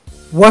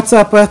What's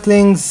up,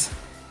 Earthlings?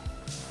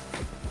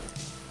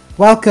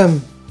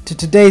 Welcome to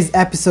today's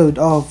episode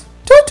of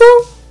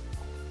Tutu.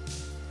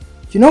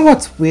 You know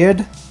what's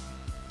weird?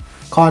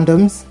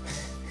 Condoms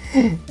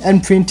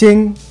and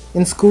printing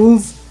in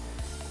schools.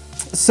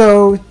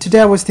 So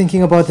today I was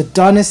thinking about the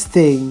dumbest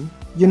thing.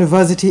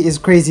 University is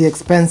crazy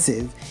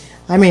expensive.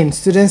 I mean,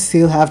 students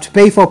still have to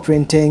pay for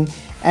printing,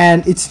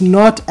 and it's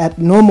not at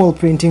normal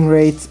printing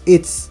rates,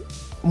 it's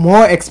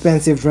more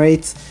expensive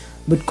rates,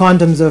 but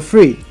condoms are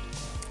free.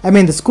 I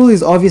mean, the school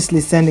is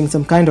obviously sending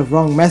some kind of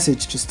wrong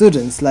message to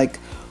students, like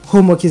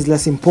homework is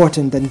less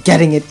important than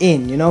getting it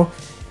in, you know?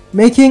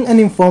 Making an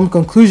informed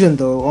conclusion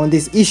though on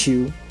this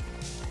issue,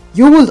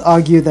 you would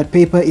argue that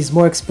paper is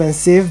more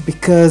expensive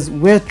because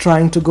we're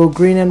trying to go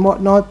green and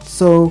whatnot,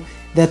 so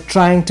they're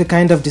trying to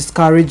kind of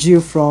discourage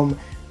you from,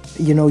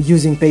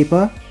 using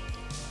paper,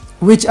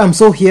 which I'm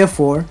so here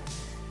for.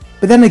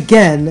 But then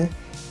again,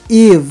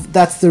 if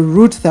that's the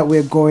route that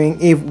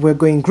if we're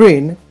going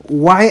green,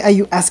 why are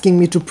you asking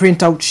me to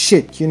print out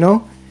shit,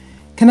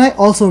 Can I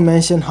also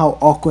mention how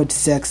awkward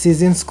sex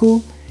is in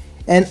school?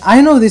 And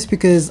I know this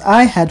because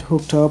I had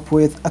hooked up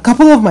with a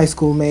couple of my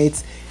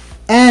schoolmates,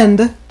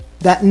 and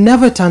that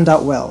never turned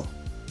out well.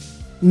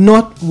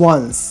 Not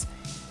once.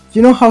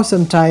 You know how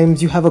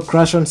sometimes you have a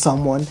crush on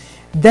someone,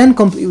 then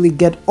completely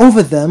get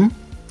over them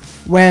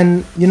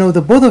when,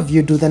 the both of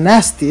you do the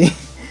nasty?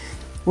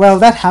 Well,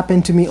 that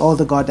happened to me all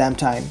the goddamn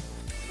time.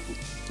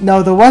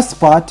 Now, the worst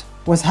part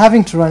was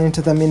having to run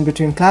into them in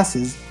between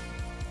classes.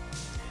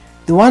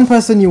 The one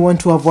person you want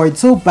to avoid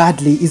so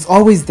badly is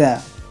always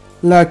there,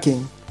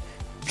 lurking,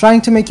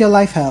 trying to make your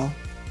life hell.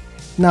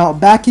 Now,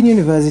 back in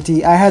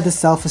university, I had the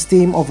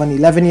self-esteem of an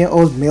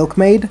 11-year-old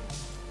milkmaid,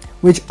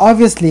 which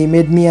obviously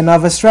made me a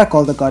nervous wreck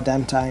all the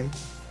goddamn time.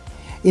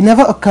 It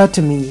never occurred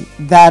to me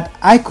that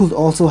I could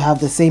also have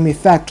the same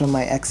effect on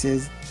my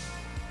exes.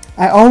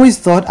 I always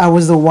thought I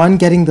was the one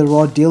getting the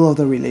raw deal of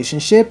the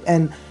relationship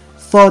and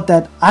thought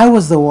that I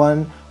was the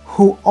one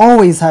who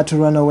always had to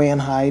run away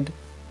and hide,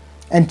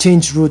 and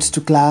change routes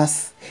to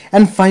class,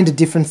 and find a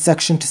different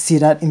section to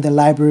sit at in the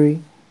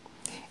library.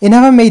 It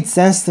never made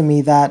sense to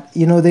me that,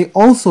 they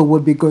also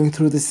would be going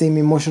through the same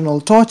emotional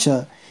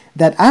torture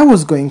that I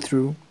was going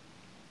through.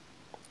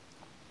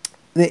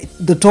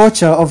 The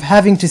torture of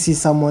having to see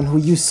someone who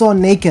you saw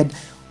naked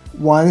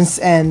once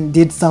and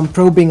did some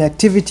probing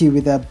activity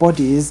with their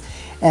bodies,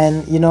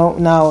 and,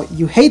 now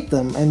you hate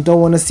them and don't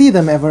want to see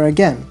them ever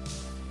again.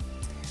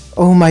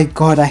 Oh my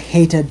god, I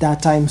hated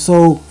that time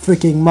so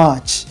freaking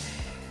much.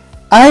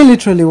 I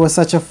literally was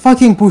such a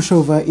fucking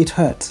pushover, it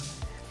hurt.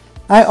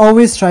 I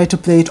always tried to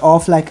play it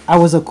off like I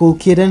was a cool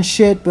kid and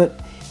shit,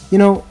 but,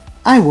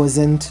 I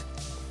wasn't.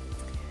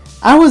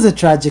 I was a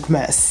tragic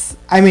mess.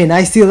 I mean,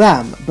 I still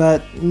am,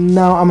 but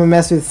now I'm a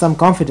mess with some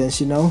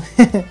confidence,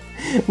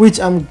 which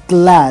I'm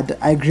glad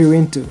I grew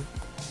into.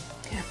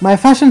 My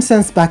fashion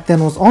sense back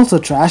then was also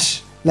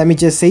trash, let me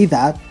just say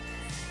that.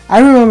 I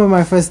remember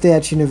my first day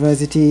at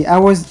university, I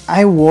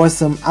wore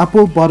some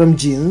apple bottom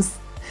jeans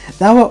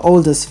that were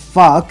old as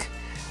fuck,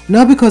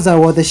 not because I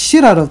wore the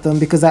shit out of them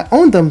because I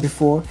owned them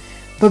before,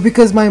 but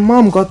because my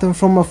mom got them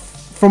from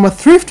a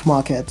thrift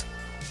market.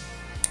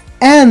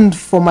 And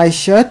for my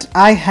shirt,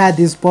 I had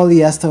this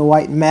polyester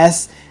white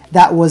mess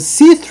that was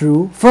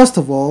see-through, first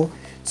of all,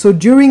 so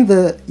during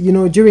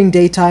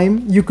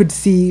daytime, you could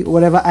see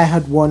whatever I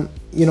had worn,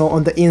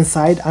 on the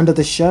inside under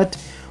the shirt,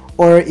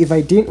 or if I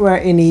didn't wear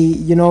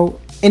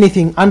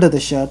anything under the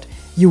shirt,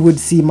 you would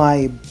see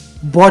my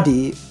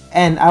body,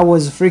 and I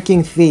was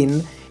freaking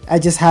thin. I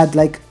just had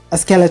like a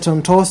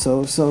skeleton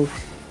torso, so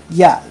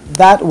yeah,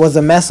 that was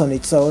a mess on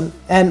its own.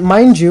 And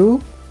mind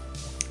you,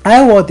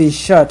 I wore this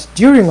shirt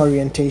during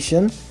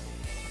orientation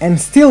and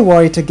still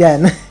wore it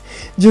again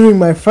during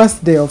my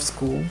first day of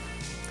school.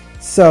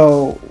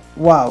 So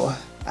wow,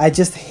 I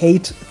just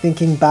hate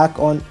thinking back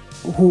on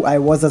who I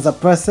was as a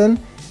person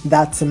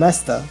that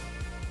semester.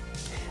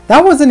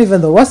 That wasn't even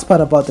the worst part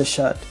about the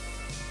shirt.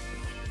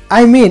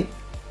 I mean,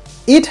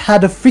 it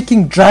had a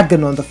freaking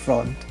dragon on the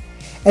front.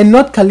 And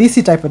not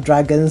Khaleesi type of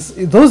dragons.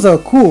 Those are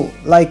cool.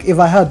 Like, if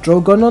I had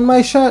Drogon on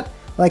my shirt,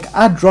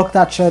 I'd rock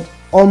that shirt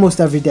almost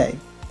every day.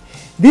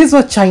 These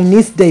were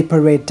Chinese Day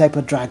Parade type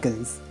of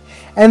dragons.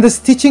 And the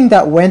stitching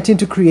that went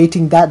into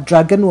creating that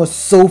dragon was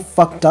so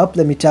fucked up,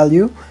 let me tell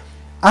you.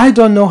 I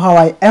don't know how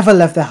I ever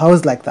left the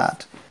house like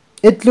that.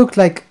 It looked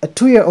like a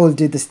 2-year-old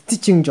did the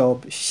stitching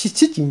job.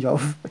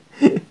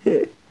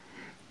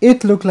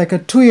 It looked like a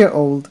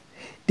 2-year-old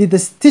did the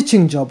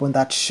stitching job on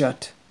that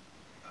shirt.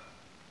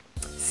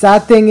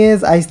 Sad thing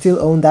is, I still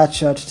own that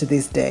shirt to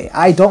this day.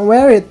 I don't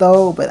wear it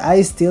though, but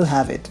I still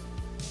have it.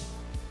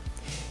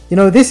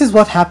 This is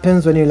what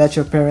happens when you let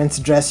your parents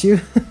dress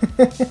you.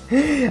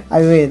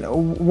 I mean,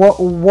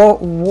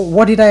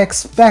 what did I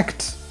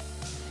expect?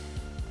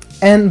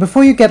 And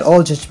before you get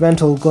all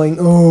judgmental going,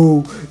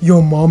 oh,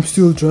 your mom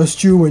still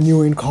dressed you when you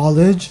were in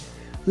college?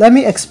 Let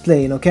me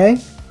explain, okay?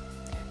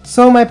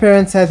 So my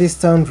parents had this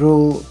stern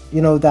rule,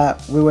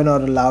 that we were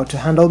not allowed to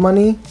handle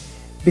money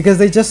because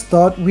they just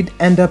thought we'd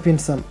end up in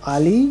some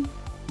alley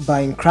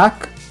buying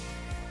crack.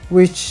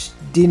 which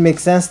didn't make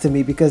sense to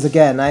me because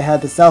again, I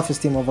had the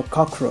self-esteem of a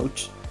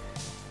cockroach.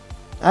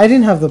 I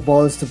didn't have the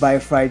balls to buy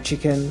fried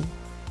chicken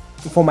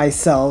for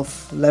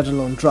myself, let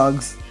alone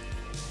drugs.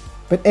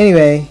 But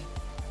anyway,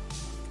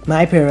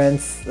 my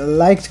parents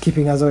liked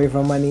keeping us away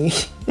from money.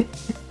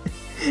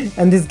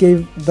 And this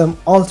gave them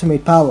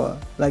ultimate power.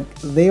 Like,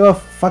 they were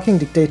fucking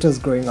dictators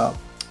growing up.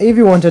 If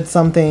you wanted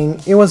something,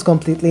 it was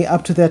completely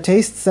up to their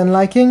tastes and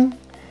liking.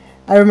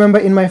 I remember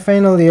in my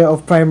final year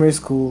of primary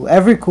school,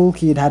 every cool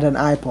kid had an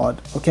iPod,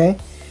 okay?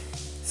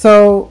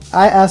 So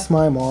I asked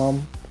my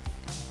mom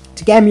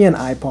to get me an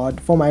iPod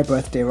for my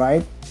birthday,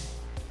 right?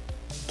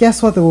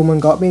 Guess what the woman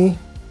got me?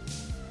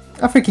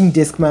 A freaking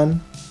Discman.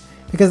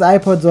 Because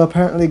iPods were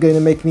apparently going to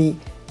make me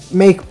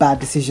make bad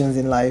decisions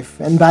in life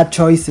and bad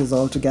choices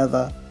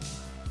altogether.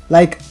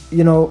 Like,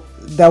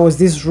 there was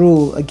this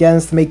rule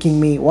against making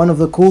me one of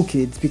the cool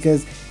kids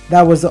because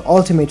that was the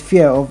ultimate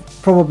fear of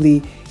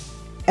probably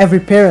every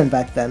parent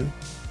back then.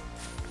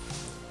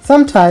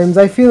 Sometimes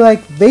I feel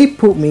like they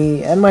put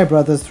me and my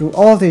brothers through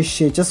all this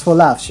shit just for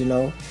laughs,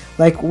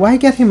 Like, why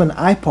get him an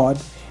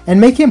iPod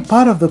and make him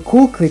part of the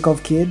cool clique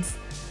of kids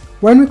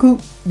when we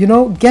could,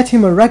 get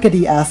him a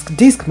raggedy ass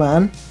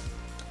Discman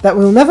that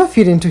will never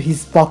fit into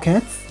his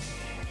pockets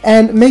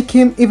and make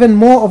him even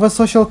more of a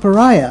social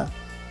pariah.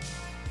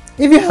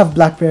 If you have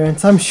black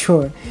parents, I'm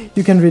sure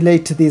you can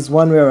relate to this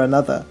one way or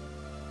another.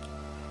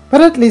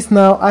 But at least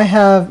now I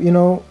have,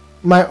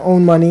 my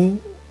own money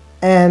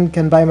and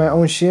can buy my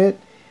own shit,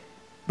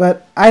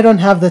 but I don't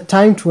have the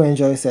time to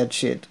enjoy said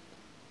shit.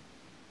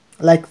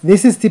 Like,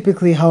 this is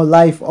typically how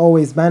life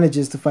always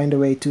manages to find a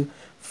way to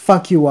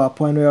fuck you up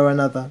one way or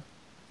another.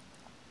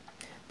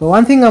 But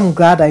one thing I'm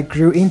glad I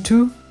grew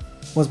into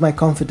was my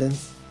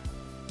confidence.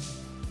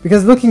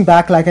 Because looking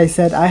back, like I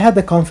said, I had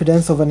the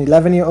confidence of an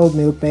 11-year-old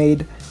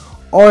milkmaid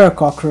or a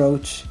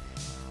cockroach.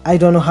 I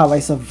don't know how I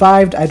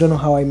survived, I don't know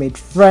how I made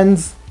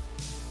friends.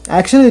 I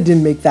actually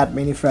didn't make that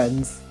many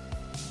friends.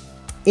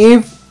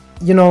 If,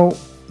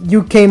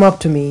 you came up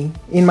to me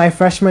in my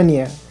freshman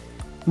year,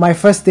 my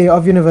first day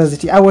of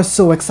university, I was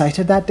so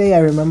excited that day, I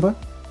remember.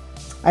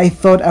 I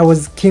thought I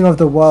was king of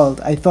the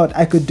world. I thought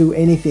I could do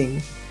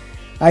anything.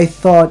 I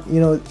thought,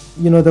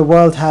 the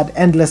world had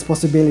endless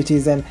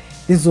possibilities and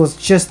this was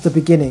just the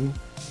beginning.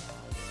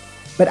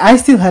 But I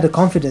still had a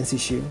confidence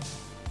issue.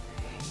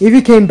 If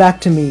you came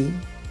back to me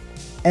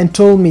and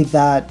told me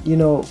that,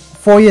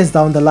 4 years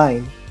down the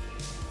line,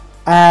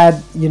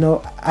 I'd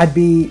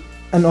be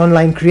an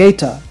online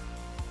creator.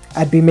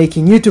 I'd be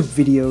making YouTube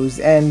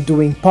videos and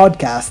doing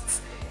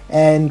podcasts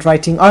and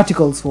writing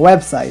articles for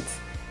websites.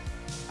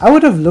 I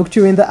would have looked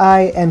you in the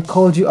eye and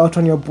called you out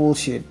on your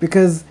bullshit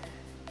because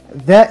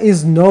there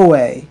is no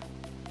way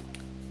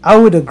I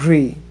would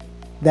agree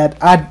that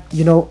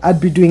I'd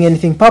be doing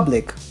anything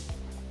public.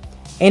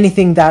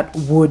 Anything that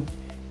would,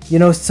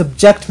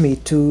 subject me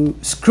to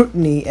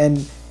scrutiny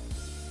and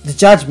the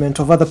judgment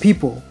of other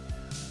people.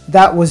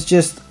 That was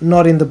just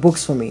not in the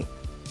books for me.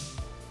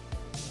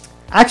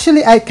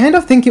 Actually, I kind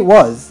of think it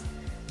was.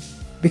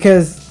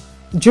 Because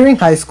during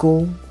high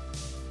school,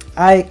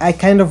 I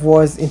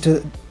was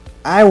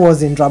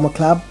in drama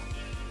club.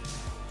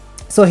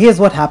 So here's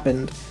what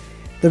happened.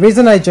 The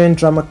reason I joined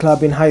drama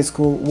club in high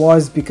school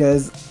was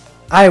because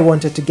I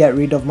wanted to get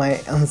rid of my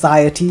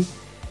anxiety.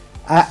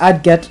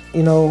 I'd get,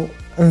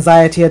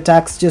 anxiety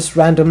attacks just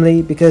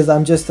randomly because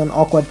I'm just an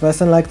awkward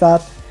person like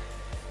that.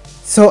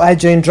 So I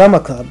joined drama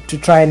club to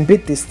try and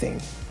beat this thing.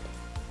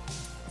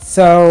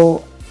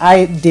 So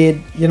I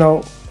did,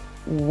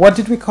 what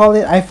did we call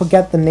it? I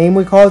forget the name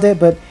we called it,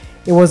 but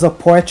it was a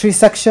poetry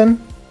section.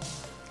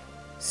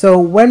 So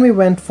when we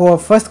went for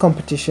first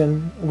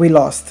competition, we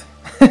lost.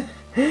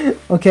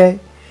 Okay?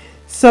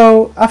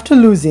 So after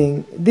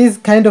losing, this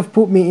kind of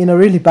put me in a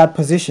really bad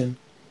position.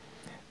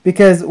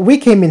 Because we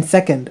came in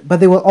second, but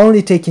they were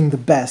only taking the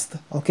best,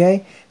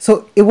 okay?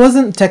 So it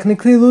wasn't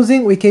technically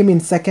losing, we came in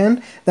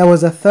second. There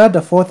was a third,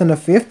 a fourth, and a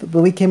fifth,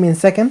 but we came in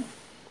second.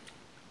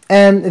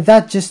 And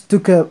that just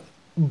took a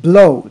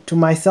blow to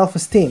my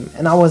self-esteem.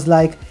 And I was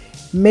like,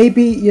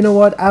 maybe, you know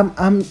what,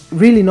 I'm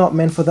really not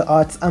meant for the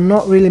arts. I'm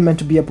not really meant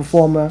to be a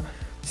performer.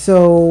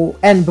 So,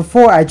 and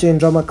before I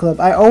joined drama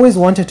club, I always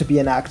wanted to be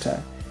an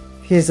actor.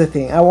 Here's the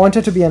thing, I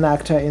wanted to be an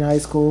actor in high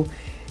school.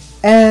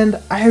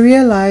 And I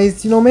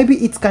realized, maybe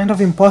it's kind of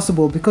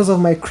impossible because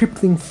of my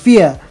crippling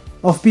fear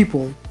of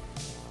people.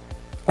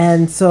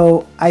 And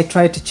so I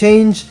tried to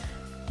change,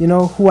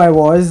 who I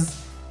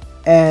was,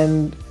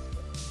 and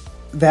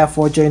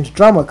therefore joined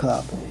drama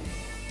club.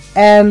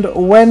 And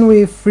when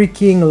we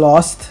freaking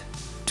lost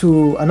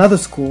to another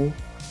school,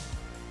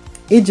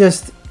 it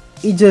just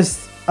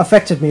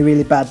affected me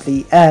really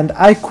badly, and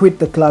I quit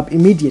the club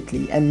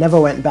immediately and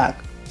never went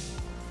back.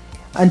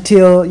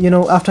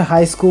 Until, after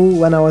high school,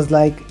 when I was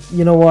like,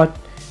 you know what,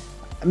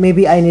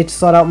 maybe I need to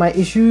sort out my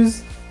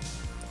issues.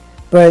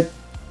 But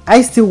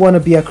I still want to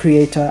be a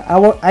creator.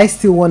 I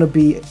still want to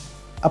be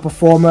a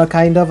performer,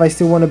 kind of. I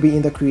still want to be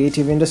in the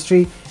creative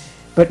industry.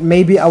 But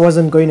maybe I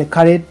wasn't going to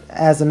cut it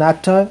as an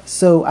actor.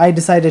 So I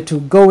decided to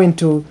go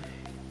into,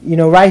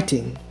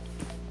 writing.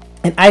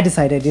 And I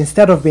decided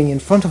instead of being in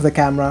front of the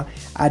camera,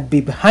 I'd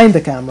be behind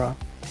the camera.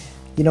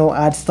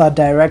 I'd start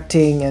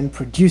directing and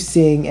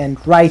producing and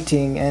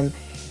writing. And,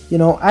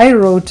 I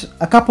wrote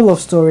a couple of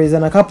stories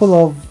and a couple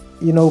of,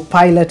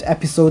 pilot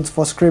episodes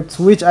for scripts,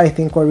 which I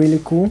think were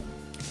really cool.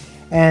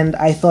 And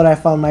I thought I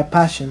found my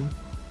passion.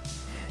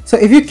 So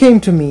if you came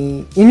to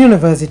me in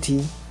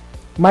university,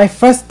 my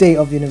first day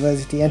of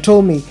university, and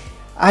told me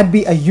I'd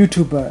be a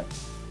YouTuber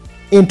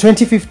in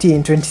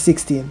 2015,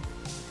 2016,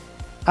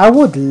 I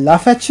would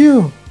laugh at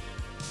you.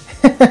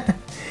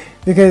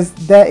 Because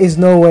there is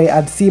no way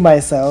I'd see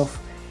myself,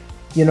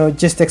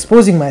 just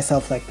exposing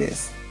myself like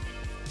this.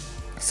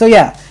 So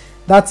yeah,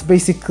 that's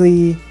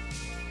basically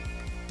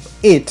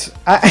it.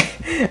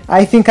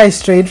 I think I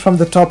strayed from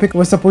the topic. It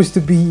was supposed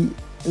to be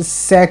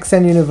sex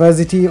and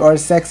university or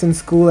sex in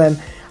school,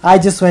 and I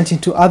just went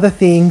into other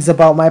things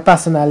about my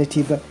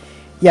personality. But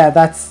yeah,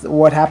 that's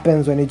what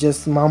happens when you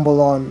just mumble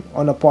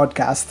on a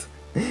podcast.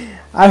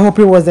 I hope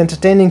it was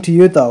entertaining to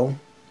you though.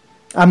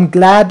 I'm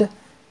glad.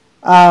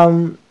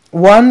 One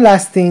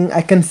last thing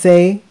I can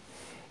say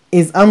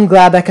is I'm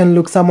glad I can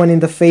look someone in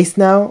the face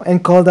now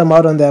and call them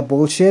out on their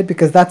bullshit,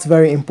 because that's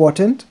very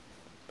important.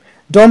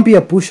 Don't be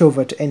a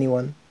pushover to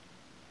anyone.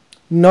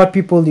 Not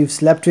people you've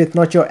slept with,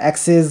 not your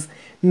exes,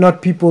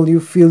 not people you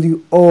feel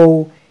you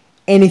owe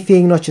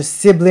anything, not your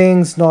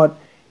siblings, not,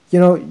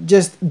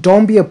 just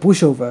don't be a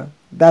pushover.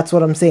 That's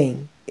what I'm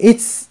saying.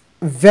 It's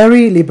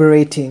very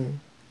liberating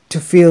to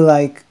feel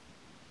like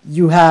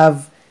you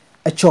have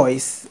a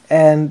choice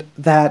and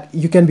that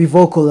you can be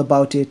vocal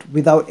about it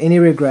without any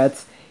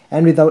regrets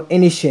and without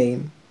any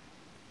shame.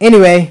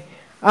 Anyway,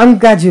 I'm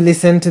glad you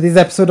listened to this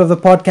episode of the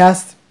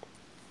podcast.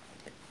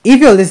 If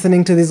you're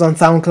listening to this on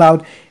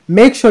SoundCloud,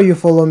 make sure you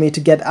follow me to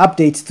get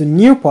updates to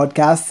new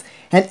podcasts.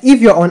 And if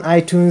you're on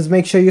iTunes,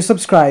 make sure you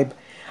subscribe.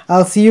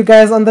 I'll see you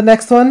guys on the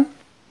next one.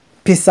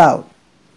 Peace out.